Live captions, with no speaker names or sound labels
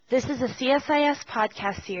This is a CSIS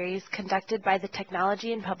podcast series conducted by the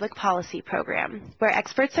Technology and Public Policy Program, where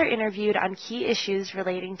experts are interviewed on key issues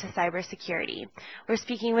relating to cybersecurity. We're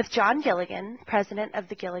speaking with John Gilligan, president of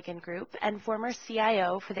the Gilligan Group and former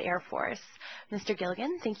CIO for the Air Force. Mr.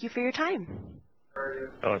 Gilligan, thank you for your time.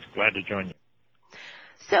 Oh, it's glad to join you.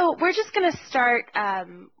 So we're just going to start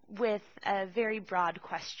with a very broad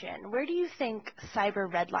question. Where do you think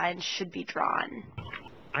cyber red lines should be drawn?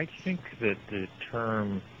 I think that the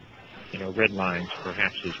term, red lines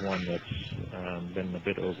perhaps is one that's been a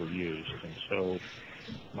bit overused. And so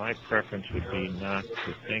my preference would be not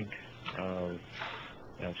to think of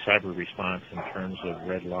cyber response in terms of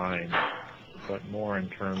red lines, but more in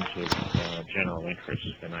terms of general interest.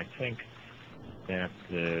 And I think that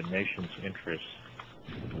the nation's interests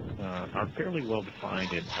are fairly well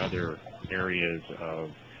defined in other areas of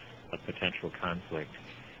potential conflict.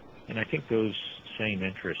 And I think those same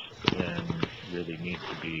interests then really need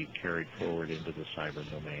to be carried forward into the cyber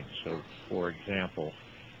domain. So, for example,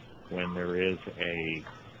 when there is a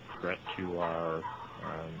threat to our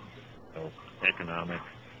economic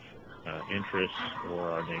interests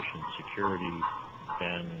or our nation's security,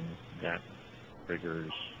 then that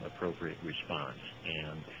triggers appropriate response.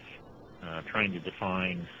 And trying to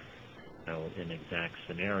define an exact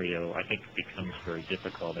scenario, I think becomes very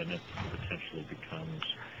difficult, and it potentially becomes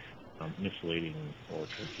misleading or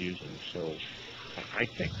confusing. So I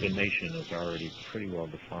think the nation has already pretty well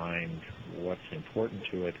defined what's important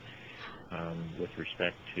to it with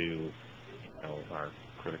respect to our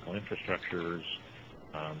critical infrastructures,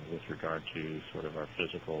 with regard to sort of our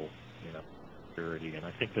physical security. And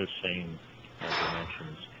I think those same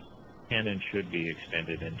dimensions can and should be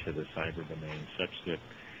extended into the cyber domain, such that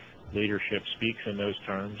leadership speaks in those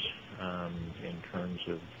terms, in terms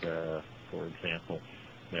of, for example,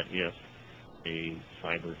 that if a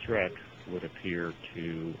cyber threat would appear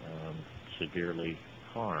to severely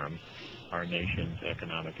harm our nation's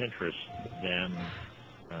economic interests, then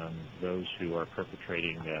those who are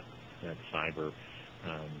perpetrating that cyber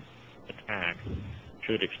attack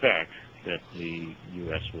should expect that the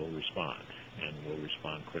U.S. will respond, and will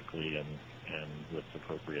respond quickly and with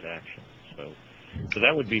appropriate action. So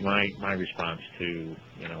that would be my response to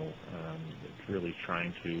really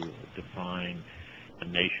trying to define the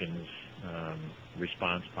nation's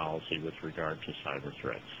response policy with regard to cyber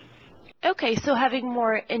threats. Okay, so having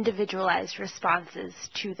more individualized responses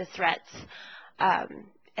to the threats,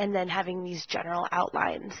 and then having these general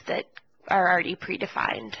outlines that are already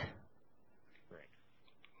predefined. Right.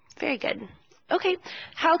 Very good. Okay,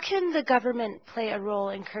 how can the government play a role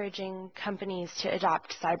encouraging companies to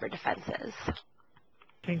adopt cyber defenses?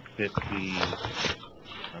 I think that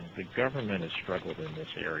the government has struggled in this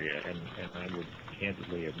area, and I would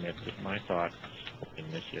candidly admit that my thoughts in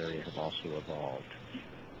this area have also evolved.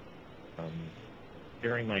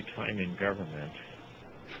 During my time in government,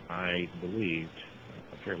 I believed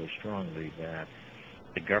fairly strongly that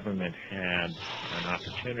the government had an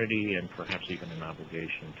opportunity and perhaps even an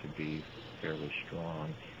obligation to be fairly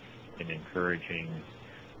strong in encouraging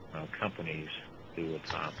companies to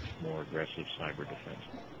adopt more aggressive cyber defense.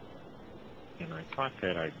 And I thought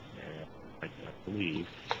that I believe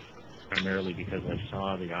primarily because I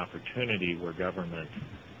saw the opportunity where government,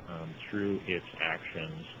 through its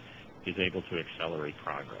actions, is able to accelerate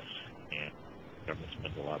progress. And government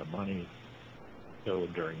spends a lot of money. So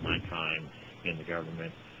during my time in the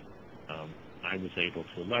government, I was able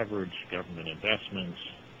to leverage government investments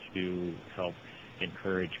to help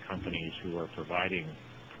encourage companies who are providing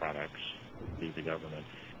products to the government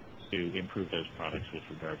to improve those products with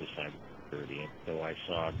regard to cybersecurity. And so I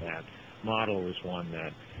saw that model as one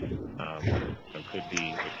that could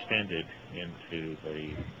be extended into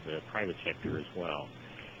the private sector as well.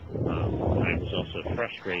 I was also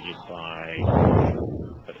frustrated by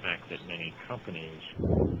the fact that many companies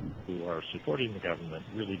who are supporting the government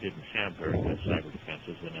really didn't have very good cyber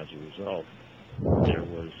defenses, and as a result, there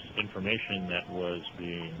was information that was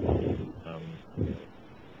being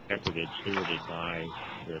stewarded by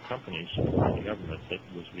the companies supporting the government that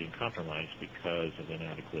was being compromised because of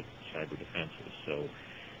inadequate cyber defenses. So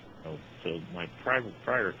my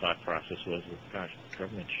prior thought process was that, gosh,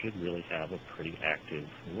 government should really have a pretty active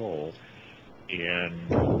role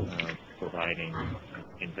in providing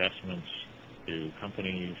investments to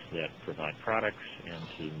companies that provide products and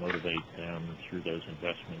to motivate them through those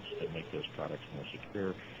investments to make those products more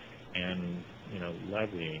secure, and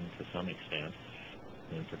levying to some extent,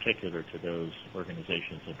 in particular to those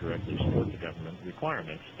organizations that directly support the government,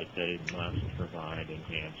 requirements that they must provide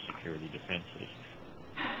enhanced security defenses.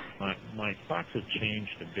 My thoughts have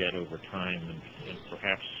changed a bit over time, and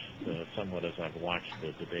perhaps somewhat as I've watched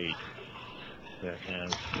the debate that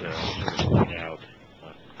has sort of played out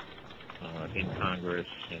in Congress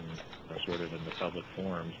and sort of in the public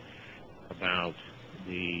forums about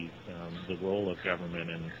the role of government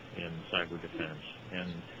in cyber defense.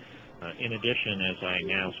 And in addition, as I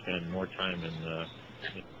now spend more time in the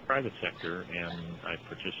private sector and I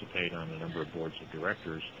participate on a number of boards of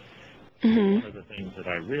directors, one of the things that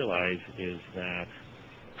I realize is that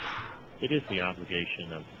it is the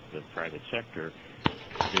obligation of the private sector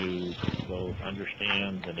to both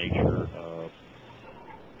understand the nature of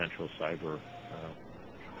potential cyber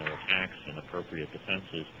attacks and appropriate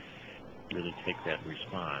defenses, really take that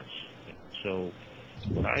response. So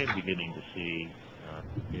what I am beginning to see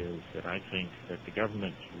is that I think that the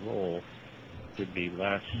government's role should be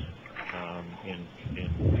less in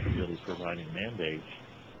really providing mandates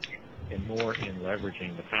and more in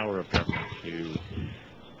leveraging the power of government to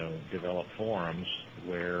develop forums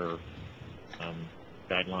where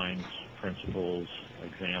guidelines, principles,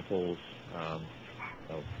 examples,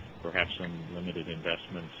 perhaps some limited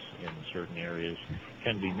investments in certain areas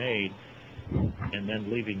can be made, and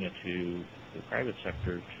then leaving it to the private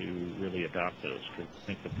sector to really adopt those. Because I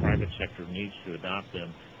think the private sector needs to adopt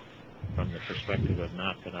them from the perspective of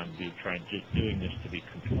not that I'm just doing this to be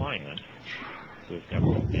compliant with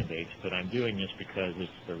government mandates, but I'm doing this because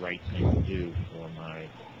it's the right thing to do for my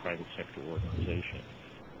private sector organization.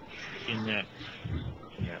 In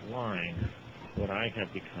that line, what I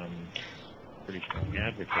have become a pretty strong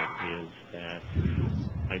advocate is that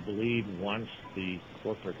I believe once the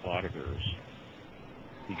corporate auditors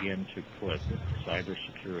begin to put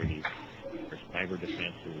cybersecurity or cyber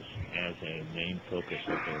defenses as a main focus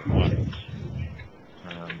of their audits,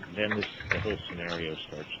 then the whole scenario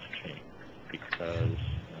starts to change. Because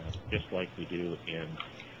just like we do in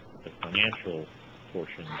the financial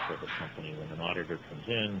portions of a company, when an auditor comes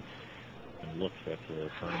in and looks at the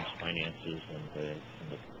firm's finances and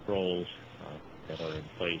the controls that are in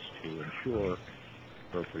place to ensure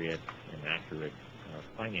appropriate and accurate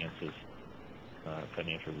finances,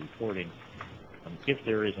 financial reporting, if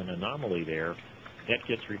there is an anomaly there, that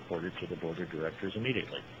gets reported to the board of directors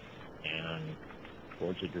immediately. And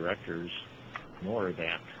boards of directors ignore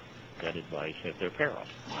that advice at their peril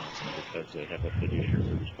because they have a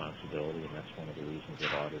fiduciary responsibility, and that's one of the reasons that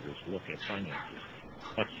auditors look at finances.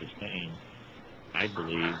 That's just saying, I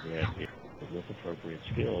believe that with appropriate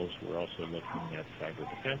skills, we're also looking at cyber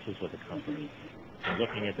defenses of the company and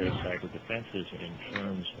looking at those cyber defenses in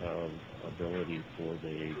terms of ability for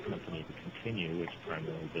the company to continue its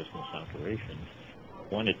primary business operations.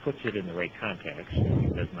 One, it puts it in the right context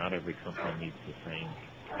because not every company needs the same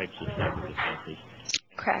types of cyber defenses.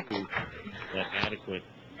 Correct. That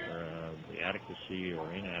the adequacy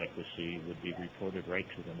or inadequacy would be reported right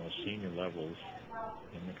to the most senior levels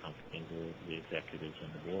in the company, the executives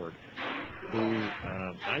and the board, who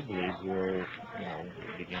I believe will,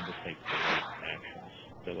 begin to take the right actions.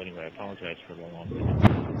 So anyway, I apologize for the long.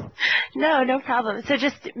 No problem. So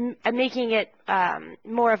just making it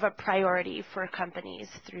more of a priority for companies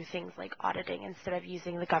through things like auditing instead of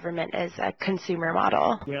using the government as a consumer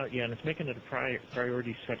model. Well, yeah, and it's making it a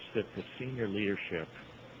priority such that the senior leadership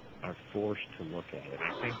are forced to look at it.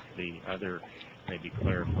 I think the other maybe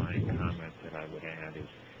clarifying comment that I would add is,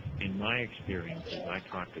 in my experience, as I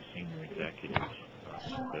talk to senior executives,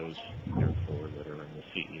 those therefore that are in the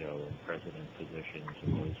CEO and president positions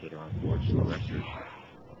and those that are on boards of directors,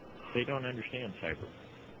 they don't understand cyber.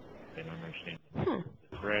 They don't understand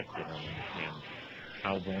the threat. They don't understand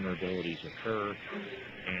how vulnerabilities occur,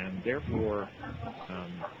 and therefore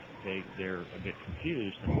they're a bit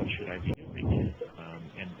confused on what should I be doing.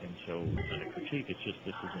 And so on a critique, it's just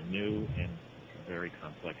this is a new and very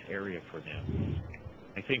complex area for them.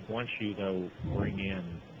 I think once you, though, bring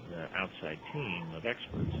in the outside team of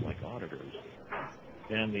experts like auditors,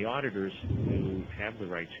 then the auditors who have the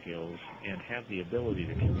right skills and have the ability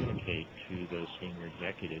to communicate to those senior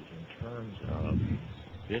executives in terms of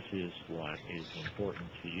this is what is important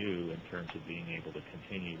to you in terms of being able to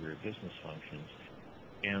continue your business functions.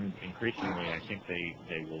 And increasingly, I think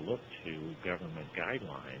they will look to government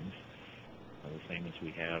guidelines, the same as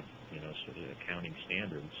we have, sort of accounting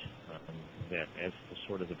standards, that as the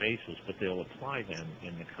sort of the basis, but they'll apply them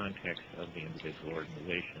in the context of the individual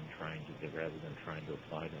organization, rather than trying to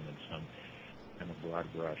apply them in some kind of broad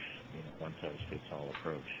brush, one-size-fits-all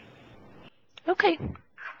approach. Okay.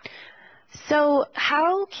 So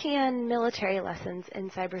how can military lessons in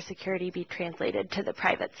cybersecurity be translated to the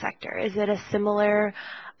private sector? Is it a similar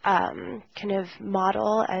kind of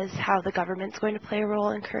model as how the government's going to play a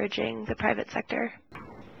role encouraging the private sector?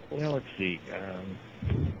 Well, let's see.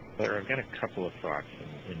 Claire, I've got a couple of thoughts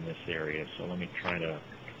in this area, so let me try to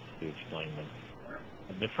explain them.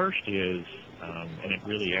 The first is, and it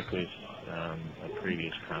really echoes a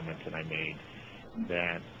previous comment that I made,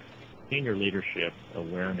 that senior leadership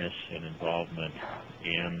awareness and involvement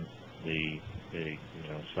in the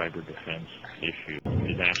cyber defense issue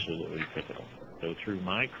is absolutely pivotal. So through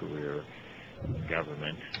my career in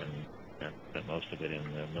government, and most of it in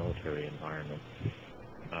the military environment,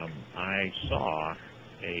 I saw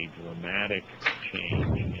a dramatic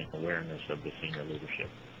change in awareness of the senior leadership.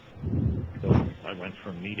 So I went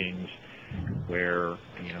from meetings where,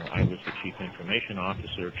 I was the chief information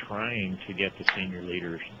officer trying to get the senior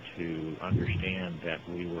leaders to understand that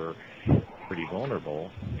we were pretty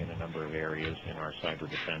vulnerable in a number of areas in our cyber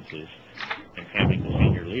defenses, and having the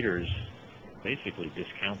senior leaders basically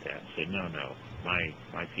discount that, say, no,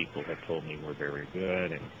 my people have told me we're very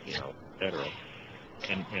good, and, et cetera.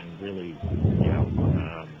 And really,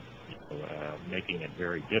 making it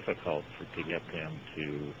very difficult to get them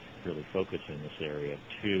to really focus in this area.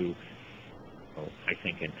 Two, I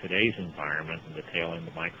think in today's environment, and the tail end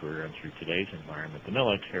of my career and through today's environment, the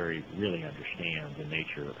military really understands the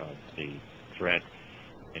nature of the threat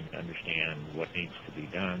and understand what needs to be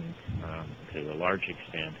done to a large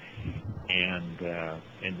extent, and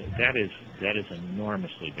that is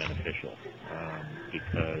enormously beneficial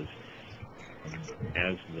because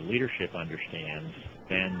as the leadership understands,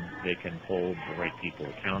 then they can hold the right people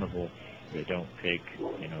accountable. They don't take,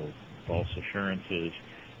 false assurances.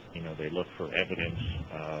 They look for evidence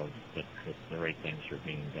that the right things are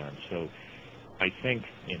being done. So I think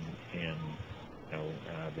in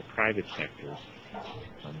the private sector,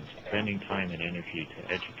 spending time and energy to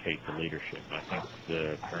educate the leadership. I think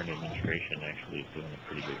the current administration actually is doing a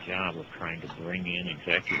pretty good job of trying to bring in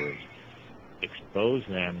executives, expose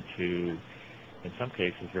them to, in some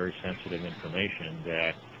cases, very sensitive information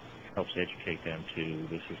that helps educate them to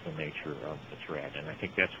this is the nature of the threat. And I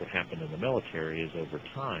think that's what happened in the military is over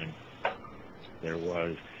time there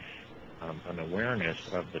was an awareness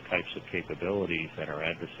of the types of capabilities that our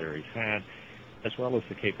adversaries had, as well as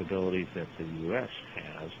the capabilities that the U.S.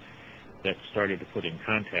 has, that started to put in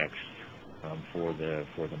context for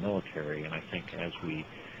the military. And I think as we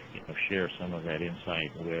share some of that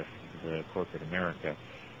insight with the corporate America,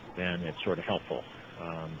 then it's sort of helpful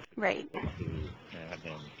right. to have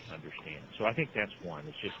them understand. So I think that's one.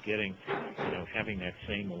 It's just getting, having that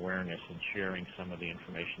same awareness and sharing some of the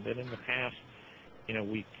information that in the past,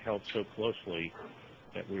 we held so closely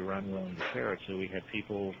that we were unwilling to share it. So we had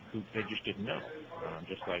people who they just didn't know.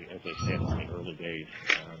 Just like, as I said, in the early days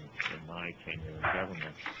in my tenure in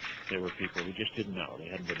government, there were people who just didn't know.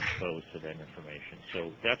 They hadn't been exposed to that information.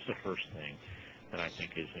 So that's the first thing that I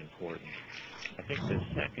think is important. I think the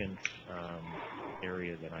second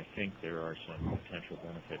area that I think there are some potential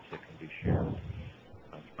benefits that can be shared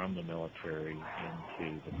from the military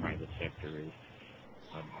into the private sector is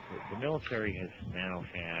the military has now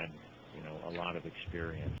had a lot of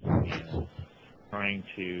experience in trying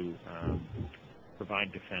to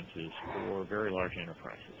provide defenses for very large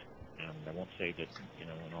enterprises. And I won't say that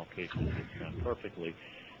in all cases it's done perfectly.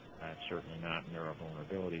 Certainly not, and there are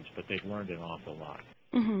vulnerabilities, but they've learned an awful lot.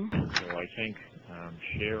 Mm-hmm. And so I think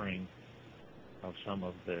sharing of some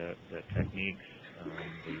of the techniques,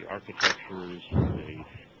 the architectures,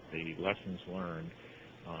 the lessons learned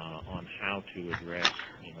on how to address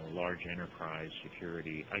large enterprise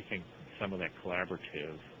security, I think some of that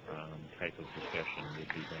collaborative type of discussion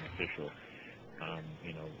would be beneficial.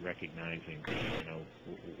 Recognizing,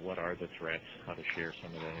 what are the threats, how to share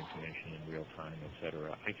some of that information in real time, et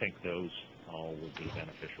cetera. I think those all would be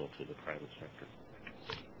beneficial to the private sector.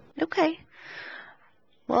 Okay.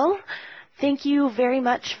 Well, thank you very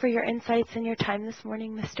much for your insights and your time this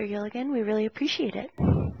morning, Mr. Gilligan. We really appreciate it.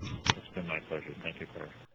 It's been my pleasure. Thank you, Claire.